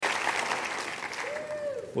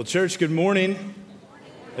Well, church, good morning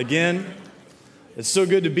again. It's so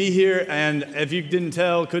good to be here, and if you didn't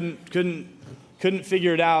tell, couldn't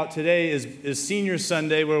figure it out, today is Senior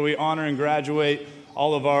Sunday, where we honor and graduate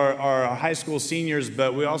all of our high school seniors,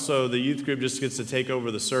 but we also, the youth group just gets to take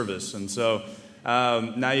over the service, and so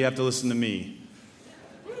now you have to listen to me.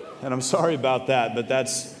 And I'm sorry about that, but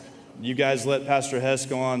you guys let Pastor Hess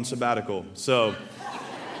go on sabbatical, so...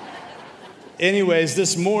 Anyways,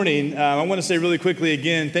 this morning, I want to say really quickly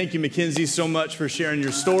again, thank you, Mackenzie, so much for sharing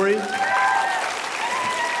your story. And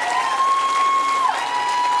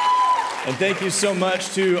thank you so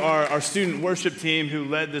much to our student worship team who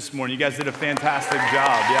led this morning. You guys did a fantastic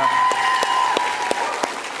job, yeah?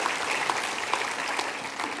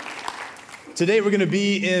 Today we're going to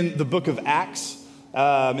be in the book of Acts.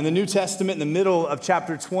 In the New Testament, in the middle of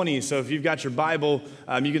chapter 20. So if you've got your Bible,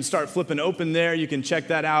 you can start flipping open there. You can check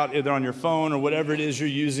that out either on your phone or whatever it is you're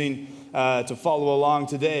using to follow along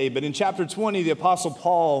today. But in chapter 20, the Apostle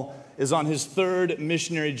Paul is on his third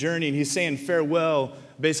missionary journey, and he's saying farewell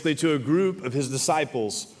basically to a group of his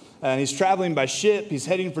disciples. And he's traveling by ship. He's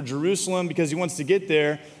heading for Jerusalem because he wants to get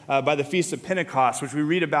there by the Feast of Pentecost, which we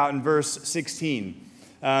read about in verse 16.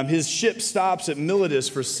 His ship stops at Miletus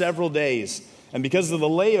for several days. And because of the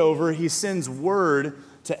layover, he sends word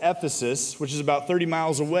to Ephesus, which is about 30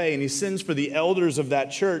 miles away, and he sends for the elders of that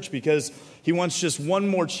church because he wants just one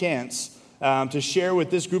more chance to share with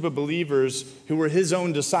this group of believers who were his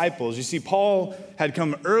own disciples. You see, Paul had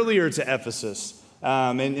come earlier to Ephesus,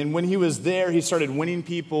 and when he was there, he started winning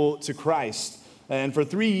people to Christ. And for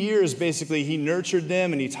 3 years, basically, he nurtured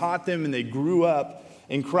them and he taught them, and they grew up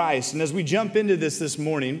in Christ. And as we jump into this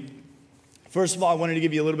morning, first of all, I wanted to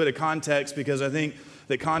give you a little bit of context because I think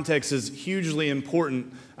that context is hugely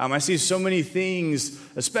important. I see so many things,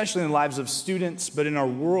 especially in the lives of students, but in our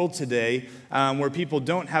world today, where people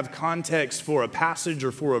don't have context for a passage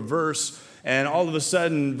or for a verse, and all of a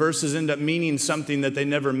sudden, verses end up meaning something that they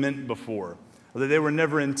never meant before, or that they were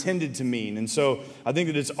never intended to mean. And so I think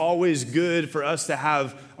that it's always good for us to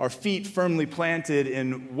have our feet firmly planted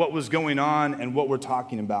in what was going on and what we're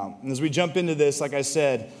talking about. And as we jump into this, like I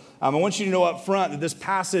said, I want you to know up front that this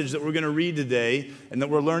passage that we're going to read today and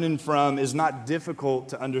that we're learning from is not difficult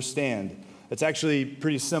to understand. It's actually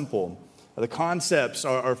pretty simple. The concepts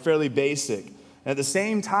are fairly basic. And at the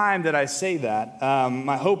same time that I say that,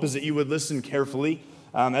 my hope is that you would listen carefully,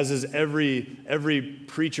 as is every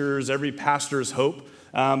preacher's, every pastor's hope.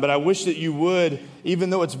 But I wish that you would,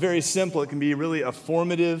 even though it's very simple, it can be really a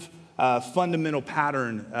formative, fundamental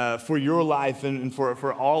pattern for your life and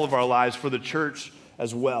for all of our lives, for the church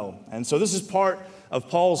as well. And so this is part of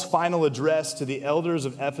Paul's final address to the elders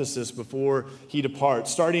of Ephesus before he departs.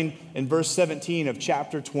 Starting in verse 17 of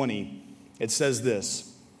chapter 20, it says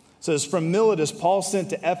this. It says, "From Miletus, Paul sent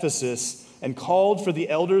to Ephesus and called for the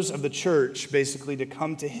elders of the church, basically, to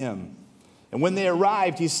come to him. And when they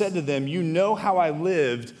arrived, he said to them, 'You know how I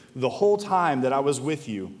lived the whole time that I was with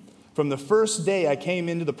you, from the first day I came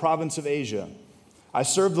into the province of Asia. I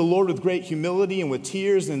served the Lord with great humility and with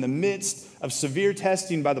tears in the midst of severe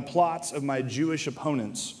testing by the plots of my Jewish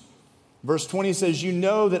opponents.' Verse 20 says, 'You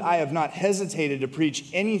know that I have not hesitated to preach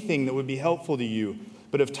anything that would be helpful to you,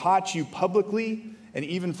 but have taught you publicly and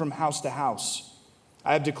even from house to house.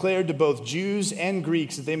 I have declared to both Jews and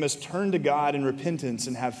Greeks that they must turn to God in repentance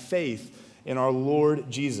and have faith in our Lord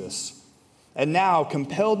Jesus. And now,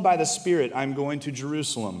 compelled by the Spirit, I'm going to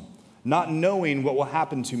Jerusalem, not knowing what will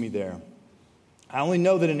happen to me there. I only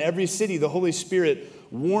know that in every city the Holy Spirit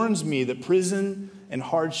warns me that prison and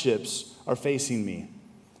hardships are facing me.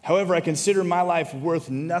 However, I consider my life worth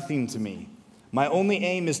nothing to me. My only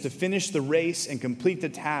aim is to finish the race and complete the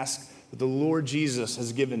task that the Lord Jesus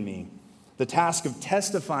has given me, the task of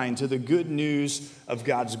testifying to the good news of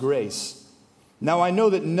God's grace. Now I know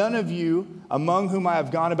that none of you among whom I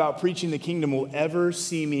have gone about preaching the kingdom will ever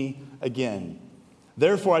see me again.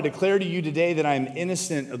 Therefore, I declare to you today that I am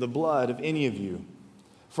innocent of the blood of any of you.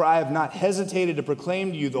 For I have not hesitated to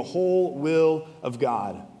proclaim to you the whole will of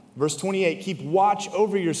God.' Verse 28, 'Keep watch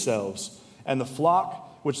over yourselves and the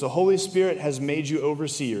flock which the Holy Spirit has made you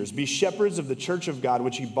overseers. Be shepherds of the church of God,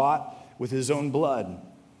 which he bought with his own blood.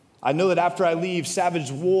 I know that after I leave, savage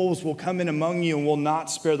wolves will come in among you and will not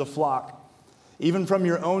spare the flock. Even from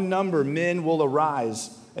your own number, men will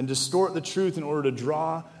arise and distort the truth in order to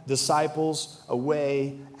draw disciples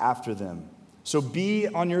away after them. So be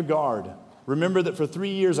on your guard. Remember that for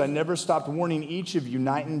 3 years I never stopped warning each of you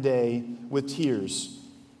night and day with tears.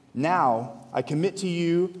 Now I commit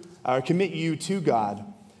you to God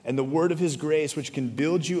and the word of his grace, which can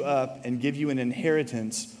build you up and give you an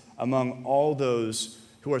inheritance among all those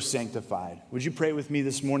who are sanctified." Would you pray with me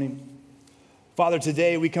this morning? Father,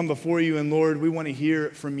 today we come before you, and Lord, we want to hear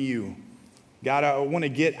from you. God, I want to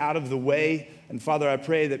get out of the way, and Father, I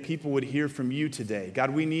pray that people would hear from you today. God,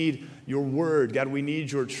 we need your word. God, we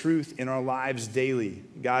need your truth in our lives daily.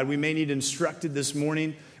 God, we may need instructed this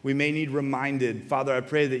morning. We may need reminded. Father, I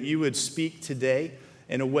pray that you would speak today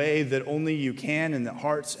in a way that only you can, and that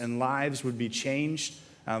hearts and lives would be changed.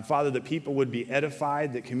 Father, that people would be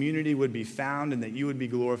edified, that community would be found, and that you would be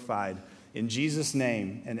glorified. In Jesus'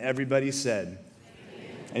 name, and everybody said,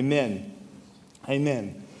 Amen.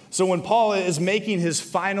 Amen. So when Paul is making his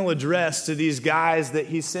final address to these guys that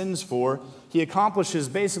he sends for, he accomplishes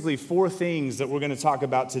basically 4 things that we're going to talk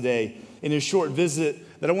about today in his short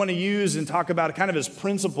visit that I want to use and talk about kind of as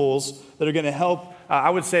principles that are going to help, I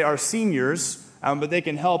would say, our seniors, but they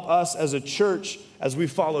can help us as a church as we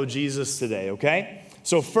follow Jesus today, okay?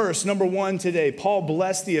 So first, number 1 today, Paul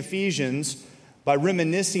blessed the Ephesians by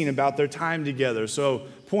reminiscing about their time together. So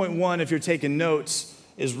point 1, if you're taking notes,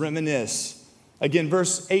 is reminisce. Again,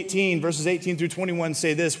 verses 18 through 21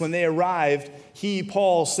 say this: when they arrived, he,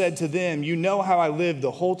 Paul, said to them, "You know how I lived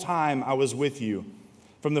the whole time I was with you.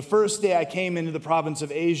 From the first day I came into the province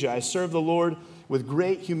of Asia, I served the Lord with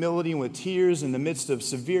great humility and with tears in the midst of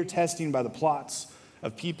severe testing by the plots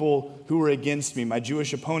of people who were against me, my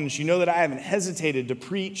Jewish opponents. You know that I haven't hesitated to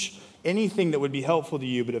preach anything that would be helpful to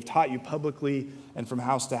you, but have taught you publicly and from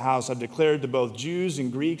house to house. I've declared to both Jews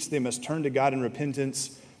and Greeks they must turn to God in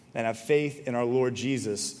repentance and have faith in our Lord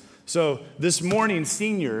Jesus." So this morning,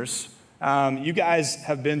 seniors, you guys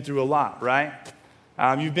have been through a lot, right?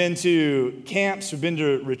 You've been to camps, you've been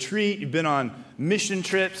to retreat, you've been on mission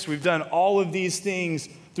trips. We've done all of these things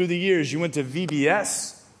through the years. You went to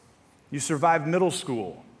VBS. You survived middle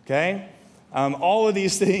school, okay? All of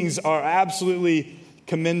these things are absolutely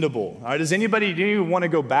commendable. All right, do you want to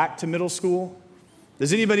go back to middle school?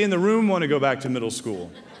 Does anybody in the room want to go back to middle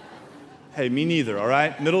school? Hey, me neither, all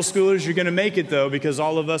right? Middle schoolers, you're going to make it, though, because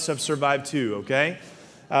all of us have survived too, okay?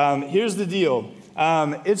 Here's the deal.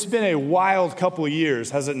 It's been a wild couple of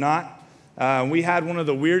years, has it not? We had one of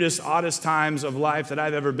the weirdest, oddest times of life that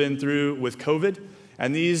I've ever been through with COVID.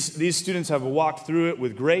 And these students have walked through it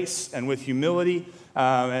with grace and with humility,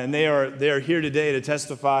 and they are here today to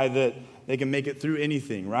testify that they can make it through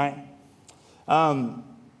anything, right?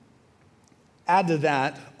 Add to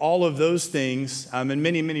that all of those things and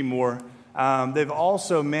many, many more. They've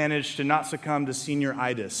also managed to not succumb to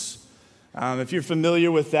senioritis. If you're familiar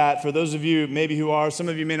with that, for those of you maybe who are, some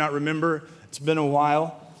of you may not remember, it's been a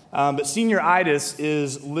while. But senioritis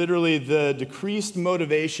is literally the decreased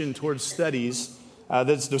motivation towards studies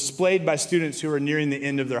that's displayed by students who are nearing the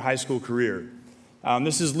end of their high school career.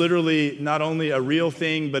 This is literally not only a real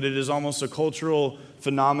thing, but it is almost a cultural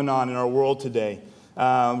phenomenon in our world today.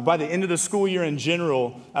 By the end of the school year in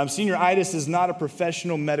general, senioritis is not a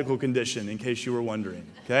professional medical condition, in case you were wondering,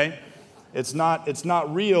 okay? It's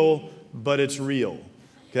not real, but it's real,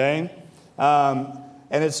 okay?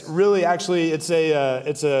 And it's really actually, it's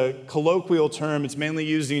a colloquial term. It's mainly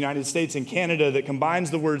used in the United States and Canada that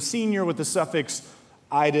combines the word senior with the suffix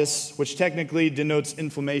itis, which technically denotes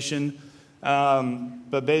inflammation,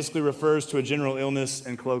 but basically refers to a general illness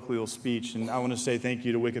in colloquial speech. And I want to say thank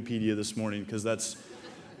you to Wikipedia this morning, because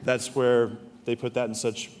that's where they put that in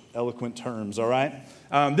such eloquent terms, all right?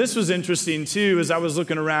 This was interesting, too, as I was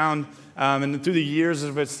looking around, and through the years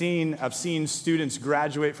I've seen students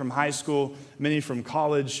graduate from high school, many from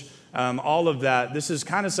college, all of that. This is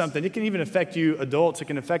kind of something, it can even affect you adults, it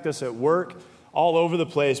can affect us at work, all over the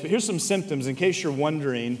place. But here's some symptoms in case you're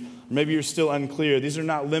wondering, or maybe you're still unclear. These are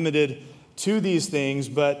not limited to these things,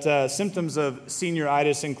 but symptoms of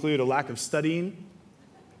senioritis include a lack of studying.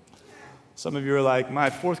 Some of you are like, my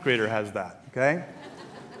 4th grader has that, okay?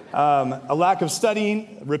 A lack of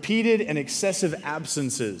studying, repeated and excessive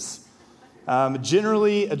absences. A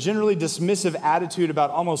generally dismissive attitude about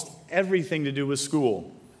almost everything to do with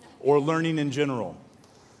school or learning in general.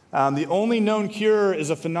 The only known cure is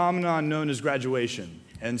a phenomenon known as graduation.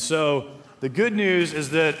 And so the good news is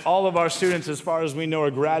that all of our students, as far as we know,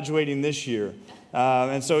 are graduating this year.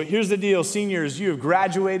 And so here's the deal, seniors, you have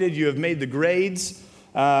graduated, you have made the grades,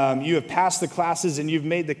 you have passed the classes, and you've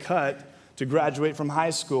made the cut to graduate from high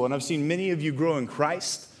school. And I've seen many of you grow in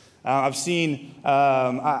Christ. I've seen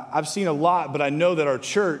a lot, but I know that our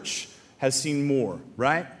church has seen more,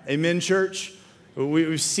 right? Amen, church?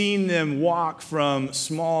 We've seen them walk from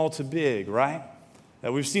small to big, right?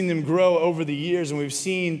 We've seen them grow over the years, and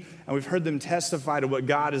we've heard them testify to what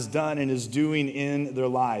God has done and is doing in their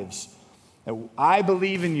lives. I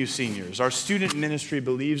believe in you, seniors. Our student ministry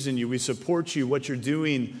believes in you. We support you, what you're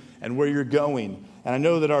doing, and where you're going. And I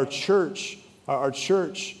know that our church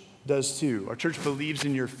does too. Our church believes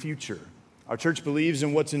in your future, Our church believes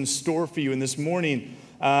in what's in store for you. And this morning,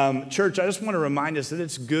 church, I just want to remind us that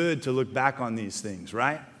it's good to look back on these things,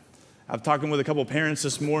 right? I've talking with a couple of parents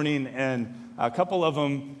this morning, and a couple of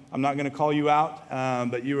them, I'm not going to call you out,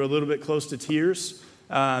 but you were a little bit close to tears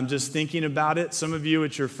just thinking about it. Some of you,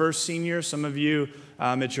 it's your first senior. Some of you,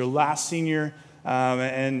 it's your last senior.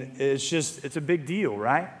 And it's a big deal,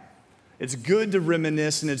 right? It's good to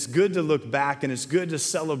reminisce, and it's good to look back, and it's good to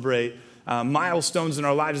celebrate milestones in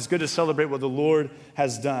our lives. It's good to celebrate what the Lord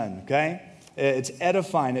has done, okay? It's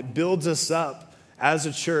edifying. It builds us up as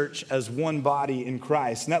a church, as one body in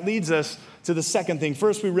Christ. And that leads us to the second thing.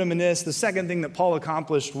 First, we reminisce. The second thing that Paul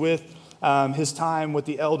accomplished with his time with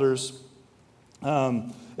the elders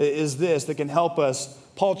is this that can help us.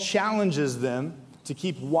 Paul challenges them to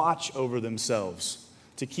keep watch over themselves,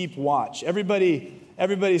 to keep watch.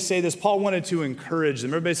 Everybody say this. Paul wanted to encourage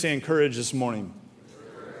them. Everybody say encourage this morning.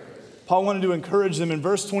 Paul wanted to encourage them. In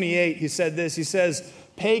verse 28, he said this. He says,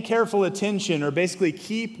 pay careful attention, or basically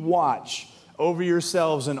keep watch over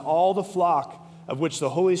yourselves and all the flock of which the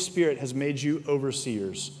Holy Spirit has made you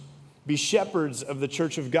overseers. Be shepherds of the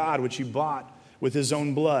church of God, which he bought with his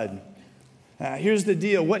own blood. Here's the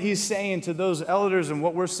deal. What he's saying to those elders and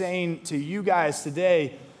what we're saying to you guys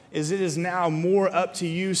today is it is now more up to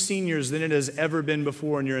you seniors than it has ever been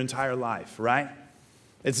before in your entire life, right?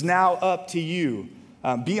 It's now up to you.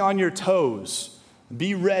 Be on your toes.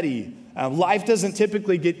 Be ready. Life doesn't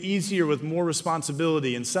typically get easier with more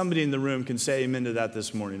responsibility, and somebody in the room can say amen to that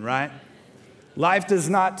this morning, right? Life does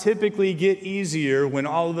not typically get easier when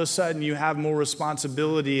all of a sudden you have more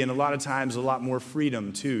responsibility and a lot of times a lot more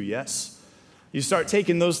freedom too, yes? You start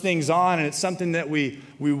taking those things on, and it's something that we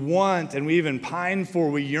want and we even pine for,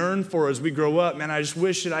 we yearn for as we grow up. Man, I just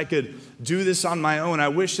wish that I could do this on my own. I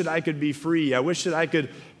wish that I could be free. I wish that I could,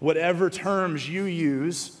 whatever terms you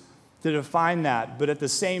use to define that. But at the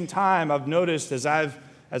same time, I've noticed as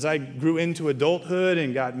I grew into adulthood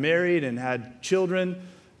and got married and had children,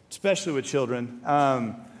 especially with children,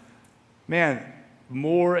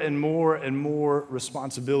 more and more and more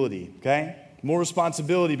responsibility, okay? More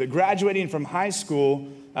responsibility. But graduating from high school,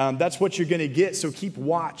 that's what you're going to get. So keep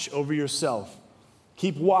watch over yourself.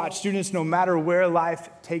 Keep watch. Students, no matter where life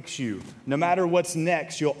takes you, no matter what's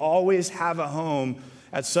next, you'll always have a home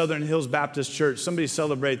at Southern Hills Baptist Church. Somebody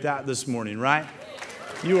celebrate that this morning, right?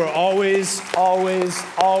 You are always, always,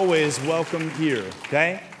 always welcome here,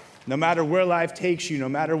 okay? No matter where life takes you, no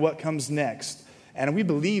matter what comes next. And we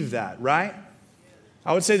believe that, right?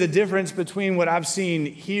 I would say the difference between what I've seen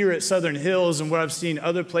here at Southern Hills and what I've seen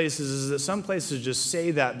other places is that some places just say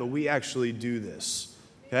that, but we actually do this,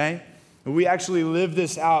 okay? We actually live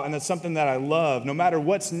this out, and that's something that I love. No matter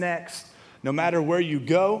what's next, no matter where you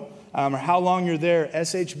go, or how long you're there,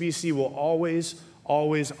 SHBC will always,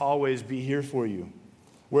 always, always be here for you.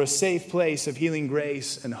 We're a safe place of healing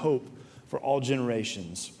grace and hope for all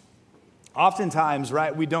generations. Oftentimes,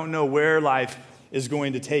 right, we don't know where life is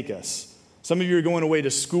going to take us. Some of you are going away to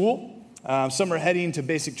school. Some are heading to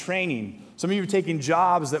basic training. Some of you are taking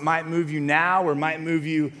jobs that might move you now or might move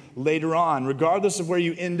you later on. Regardless of where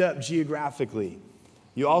you end up geographically,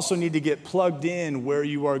 you also need to get plugged in where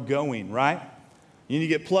you are going, right? You need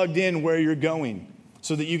to get plugged in where you're going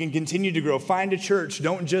so that you can continue to grow. Find a church.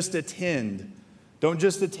 Don't just attend. Don't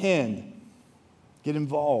just attend. Get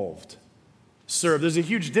involved. Serve. There's a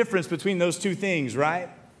huge difference between those two things, right?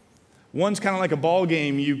 One's kind of like a ball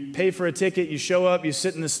game. You pay for a ticket, you show up, you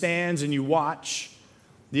sit in the stands, and you watch.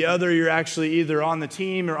 The other, you're actually either on the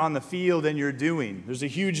team or on the field, and you're doing. There's a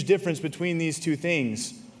huge difference between these two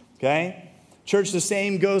things, okay? Church, the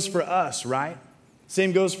same goes for us, right?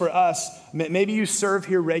 Same goes for us. Maybe you serve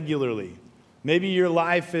here regularly. Maybe your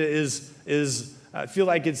life is I feel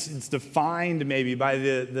like it's defined maybe by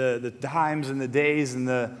the times and the days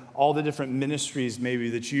and all the different ministries maybe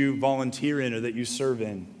that you volunteer in or that you serve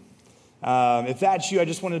in. If that's you, I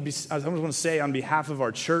just want to say on behalf of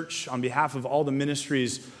our church, on behalf of all the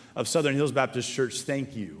ministries of Southern Hills Baptist Church,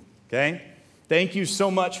 thank you, okay? Thank you so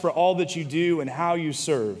much for all that you do and how you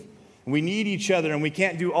serve. We need each other, and we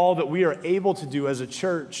can't do all that we are able to do as a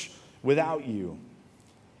church without you.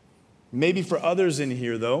 Maybe for others in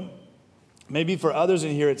here, though,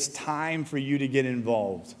 it's time for you to get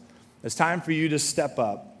involved. It's time for you to step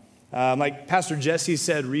up. Like Pastor Jesse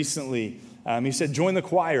said recently, he said, join the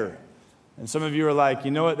choir. And some of you are like, you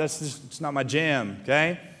know what, it's not my jam,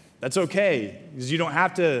 okay? That's okay, because you don't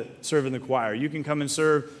have to serve in the choir. You can come and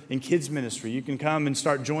serve in kids ministry. You can come and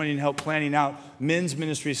start joining, help planning out men's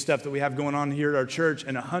ministry stuff that we have going on here at our church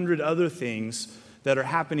and 100 other things that are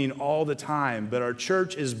happening all the time. But our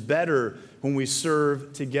church is better when we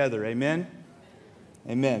serve together. Amen?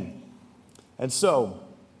 Amen. And so,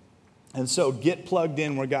 And so get plugged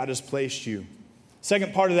in where God has placed you.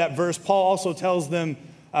 Second part of that verse, Paul also tells them,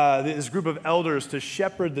 this group of elders, to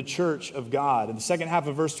shepherd the church of God. And the second half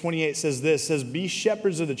of verse 28 says this, says, be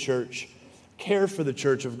shepherds of the church, care for the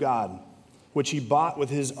church of God, which he bought with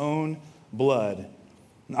his own blood.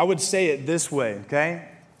 And I would say it this way, okay?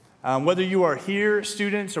 Whether you are here,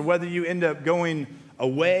 students, or whether you end up going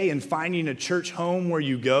away and finding a church home where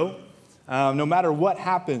you go, no matter what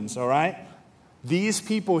happens, all right? These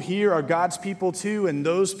people here are God's people too, and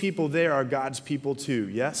those people there are God's people too,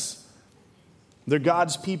 yes? They're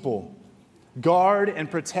God's people. Guard and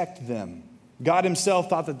protect them. God himself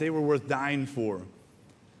thought that they were worth dying for.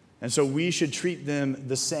 And so we should treat them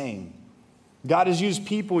the same. God has used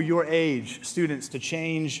people your age, students,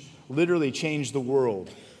 to literally change the world.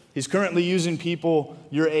 He's currently using people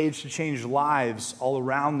your age to change lives all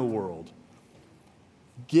around the world.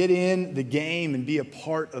 Get in the game and be a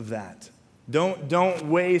part of that. Don't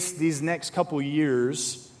waste these next couple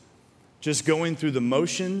years just going through the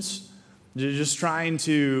motions, just trying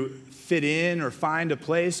to fit in or find a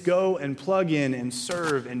place. Go and plug in and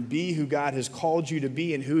serve and be who God has called you to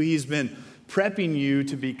be and who he's been prepping you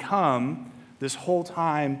to become this whole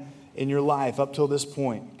time in your life up till this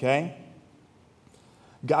point, okay?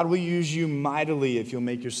 God will use you mightily if you'll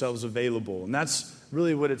make yourselves available. And that's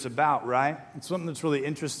really what it's about, right? It's something that's really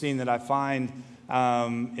interesting that I find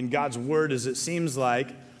in God's word is it seems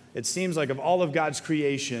like of all of God's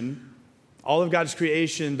creation,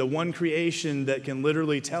 the one creation that can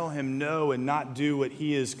literally tell him no and not do what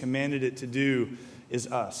he has commanded it to do is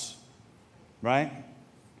us, right?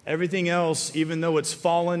 Everything else, even though it's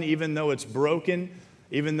fallen, even though it's broken,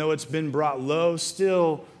 even though it's been brought low,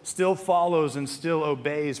 still follows and still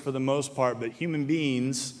obeys for the most part. But human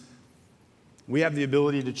beings, we have the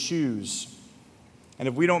ability to choose. And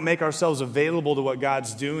if we don't make ourselves available to what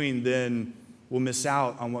God's doing, then we'll miss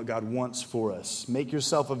out on what God wants for us. Make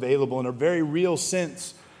yourself available in a very real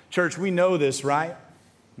sense. Church, we know this, right?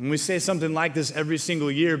 And we say something like this every single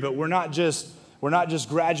year, but we're not just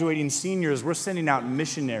graduating seniors. We're sending out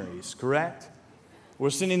missionaries, correct? We're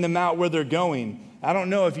sending them out where they're going. I don't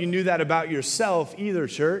know if you knew that about yourself either,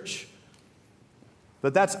 church.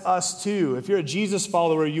 But that's us too. If you're a Jesus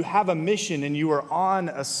follower, you have a mission and you are on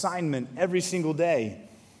assignment every single day.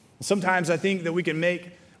 Sometimes I think that we can make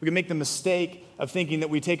the mistake of thinking that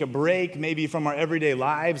we take a break maybe from our everyday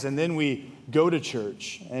lives and then we go to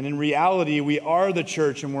church. And in reality, we are the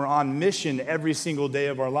church and we're on mission every single day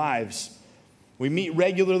of our lives. We meet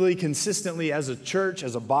regularly, consistently as a church,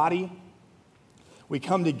 as a body. We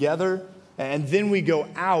come together. And then we go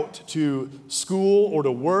out to school or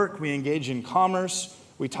to work. We engage in commerce.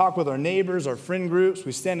 We talk with our neighbors, our friend groups.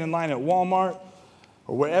 We stand in line at Walmart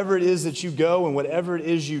or wherever it is that you go and whatever it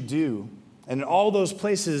is you do. And in all those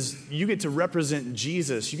places, you get to represent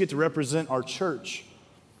Jesus. You get to represent our church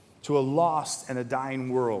to a lost and a dying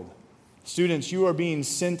world. Students, you are being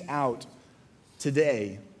sent out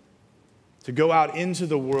today to go out into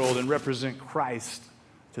the world and represent Christ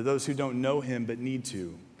to those who don't know him but need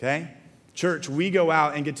to, okay? Church, we go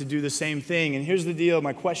out and get to do the same thing. And here's the deal.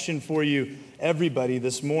 My question for you, everybody,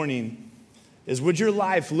 this morning is, would your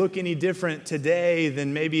life look any different today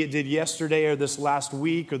than maybe it did yesterday or this last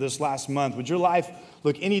week or this last month? Would your life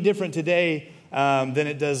look any different today than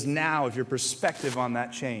it does now if your perspective on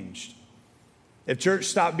that changed? If church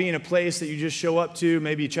stopped being a place that you just show up to,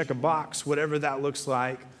 maybe you check a box, whatever that looks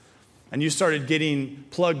like, and you started getting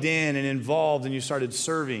plugged in and involved and you started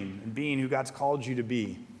serving and being who God's called you to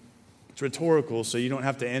be. It's rhetorical, so you don't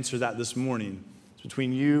have to answer that this morning. It's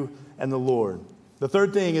between you and the Lord. The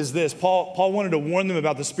third thing is this. Paul wanted to warn them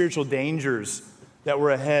about the spiritual dangers that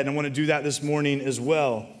were ahead, and I want to do that this morning as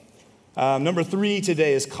well. Number 3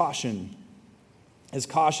 today is caution.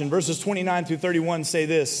 Verses 29 through 31 say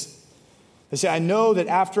this. They say, I know that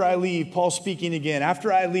after I leave, Paul's speaking again,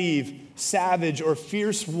 after I leave, savage or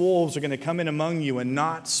fierce wolves are going to come in among you and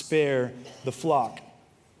not spare the flock.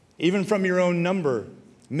 Even from your own number,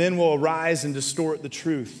 men will arise and distort the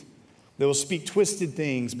truth. They will speak twisted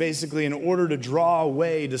things, basically in order to draw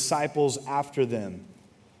away disciples after them.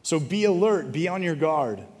 So be alert, be on your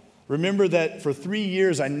guard. Remember that for 3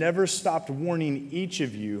 years I never stopped warning each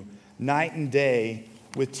of you night and day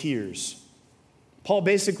with tears. Paul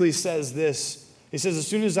basically says this. He says, as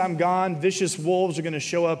soon as I'm gone, vicious wolves are going to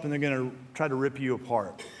show up and they're going to try to rip you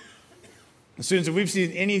apart. Students, if we've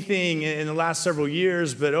seen anything in the last several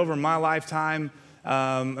years, but over my lifetime,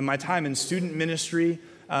 and my time in student ministry,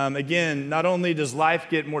 again, not only does life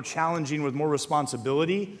get more challenging with more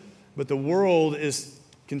responsibility, but the world is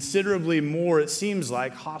considerably more, it seems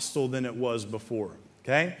like, hostile than it was before,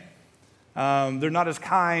 okay? They're not as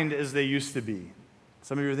kind as they used to be.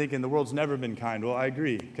 Some of you are thinking the world's never been kind. Well, I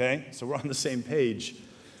agree, okay? So we're on the same page.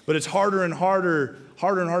 But it's harder and harder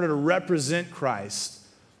to represent Christ.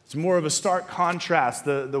 It's more of a stark contrast.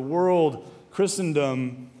 The world,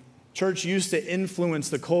 Christendom, church used to influence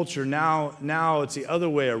the culture. Now it's the other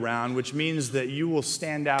way around, which means that you will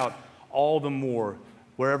stand out all the more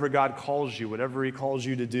wherever God calls you, whatever he calls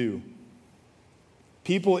you to do.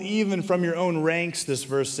 People, even from your own ranks, this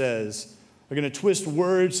verse says, are going to twist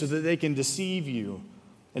words so that they can deceive you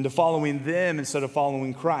into following them instead of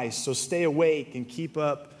following Christ. So stay awake and keep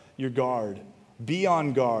up your guard. Be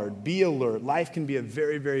on guard. Be alert. Life can be a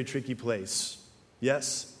very, very tricky place.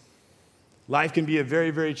 Yes? Life can be a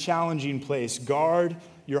very, very challenging place. Guard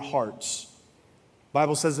your hearts. The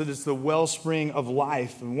Bible says that it's the wellspring of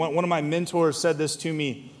life. And one of my mentors said this to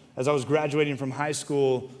me as I was graduating from high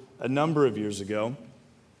school a number of years ago.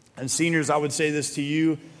 And seniors, I would say this to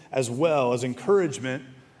you as well, as encouragement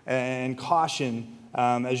and caution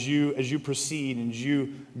as you proceed and as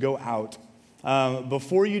you go out.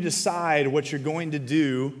 Before you decide what you're going to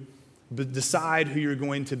do, decide who you're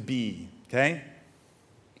going to be, okay?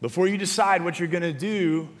 Before you decide what you're going to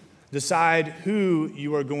do, decide who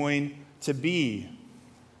you are going to be.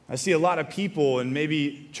 I see a lot of people, and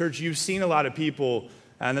maybe, church, you've seen a lot of people,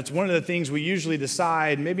 and that's one of the things we usually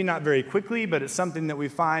decide, maybe not very quickly, but it's something that we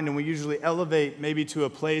find and we usually elevate maybe to a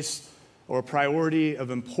place or a priority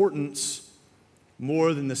of importance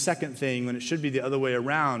more than the second thing when it should be the other way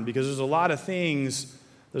around, because there's a lot of things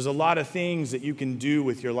that you can do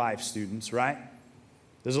with your life, students, right?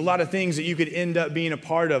 There's a lot of things that you could end up being a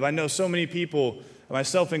part of. I know so many people,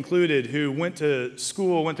 myself included, who went to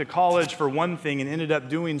school, went to college for one thing and ended up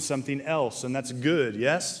doing something else, and that's good,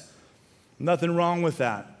 yes? Nothing wrong with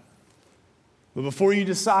that. But before you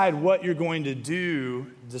decide what you're going to do,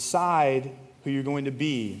 decide who you're going to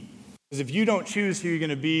be. Because if you don't choose who you're going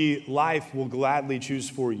to be, life will gladly choose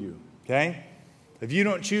for you, okay? If you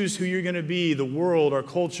don't choose who you're going to be, the world, our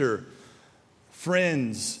culture,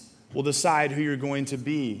 friends will decide who you're going to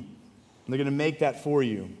be. And they're going to make that for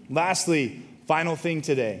you. Lastly, final thing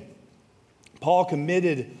today. Paul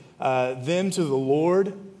committed them to the Lord,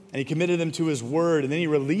 and he committed them to his word, and then he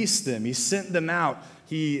released them. He sent them out.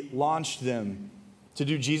 He launched them to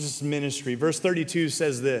do Jesus' ministry. Verse 32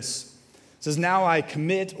 says this. It says, "Now I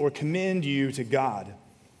commit or commend you to God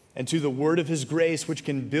and to the word of his grace, which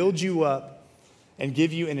can build you up and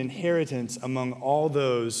give you an inheritance among all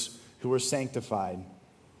those who are sanctified."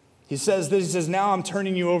 He says this, he says, now I'm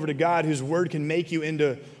turning you over to God, whose word can make you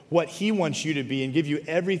into what he wants you to be and give you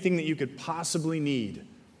everything that you could possibly need.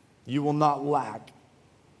 You will not lack.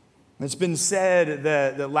 And it's been said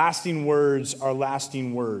that lasting words are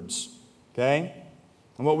lasting words, okay?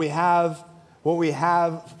 And what we have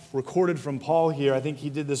recorded from Paul here, I think he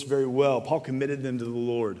did this very well. Paul committed them to the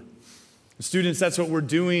Lord. And students, that's what we're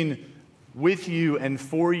doing with you and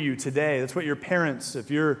for you today. That's what your parents, if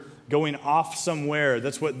you're going off somewhere,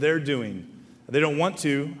 that's what they're doing. They don't want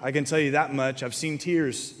to, I can tell you that much. I've seen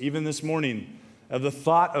tears, even this morning, of the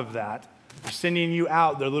thought of that. They're sending you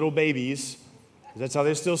out, they're little babies. That's how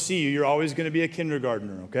they still see you. You're always going to be a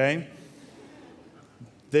kindergartner, okay?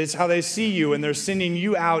 That's how they see you, and they're sending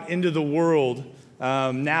you out into the world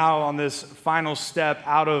now on this final step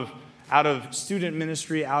out of student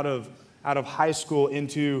ministry, out of high school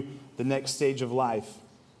into the next stage of life.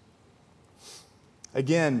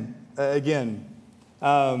 Again,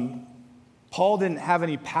 Paul didn't have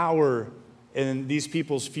any power in these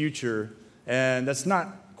people's future, and that's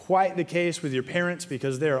not quite the case with your parents,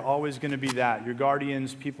 because they are always going to be that, your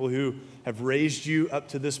guardians, people who have raised you up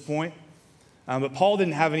to this point. But Paul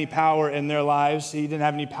didn't have any power in their lives. He didn't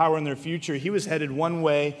have any power in their future. He was headed one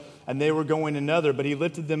way, and they were going another, but he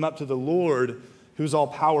lifted them up to the Lord, who's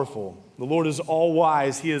all-powerful. The Lord is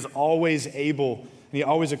all-wise. He is always able, and he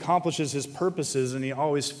always accomplishes his purposes, and he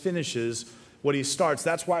always finishes what he starts.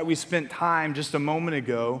 That's why we spent time just a moment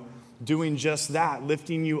ago doing just that,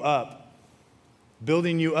 lifting you up,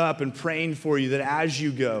 building you up, and praying for you that as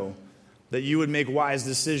you go, that you would make wise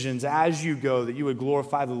decisions. As you go, that you would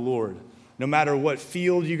glorify the Lord. No matter what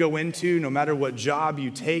field you go into, no matter what job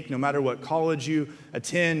you take, no matter what college you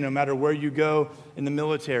attend, no matter where you go in the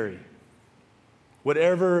military.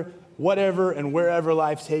 Whatever and wherever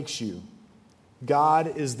life takes you,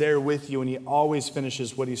 God is there with you, and he always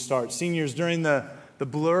finishes what he starts. Seniors, during the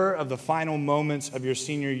blur of the final moments of your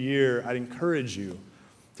senior year, I'd encourage you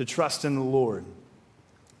to trust in the Lord.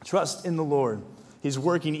 Trust in the Lord. He's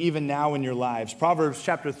working even now in your lives. Proverbs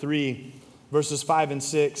chapter 3, verses 5 and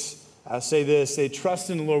 6 say this. Say, trust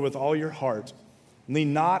in the Lord with all your heart.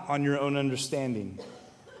 Lean not on your own understanding.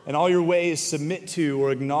 In all your ways submit to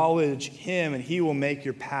or acknowledge him, and he will make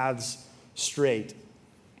your paths straight.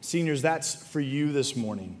 Seniors, that's for you this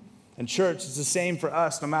morning. And church, it's the same for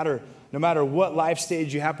us, no matter what life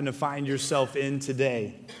stage you happen to find yourself in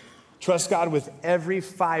today. Trust God with every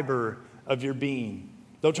fiber of your being.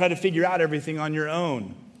 Don't try to figure out everything on your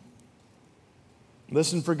own.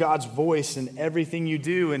 Listen for God's voice in everything you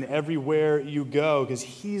do and everywhere you go, because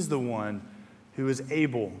He's the one who is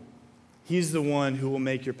able. He's the one who will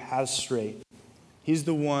make your path straight. He's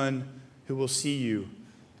the one who will see you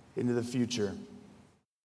into the future.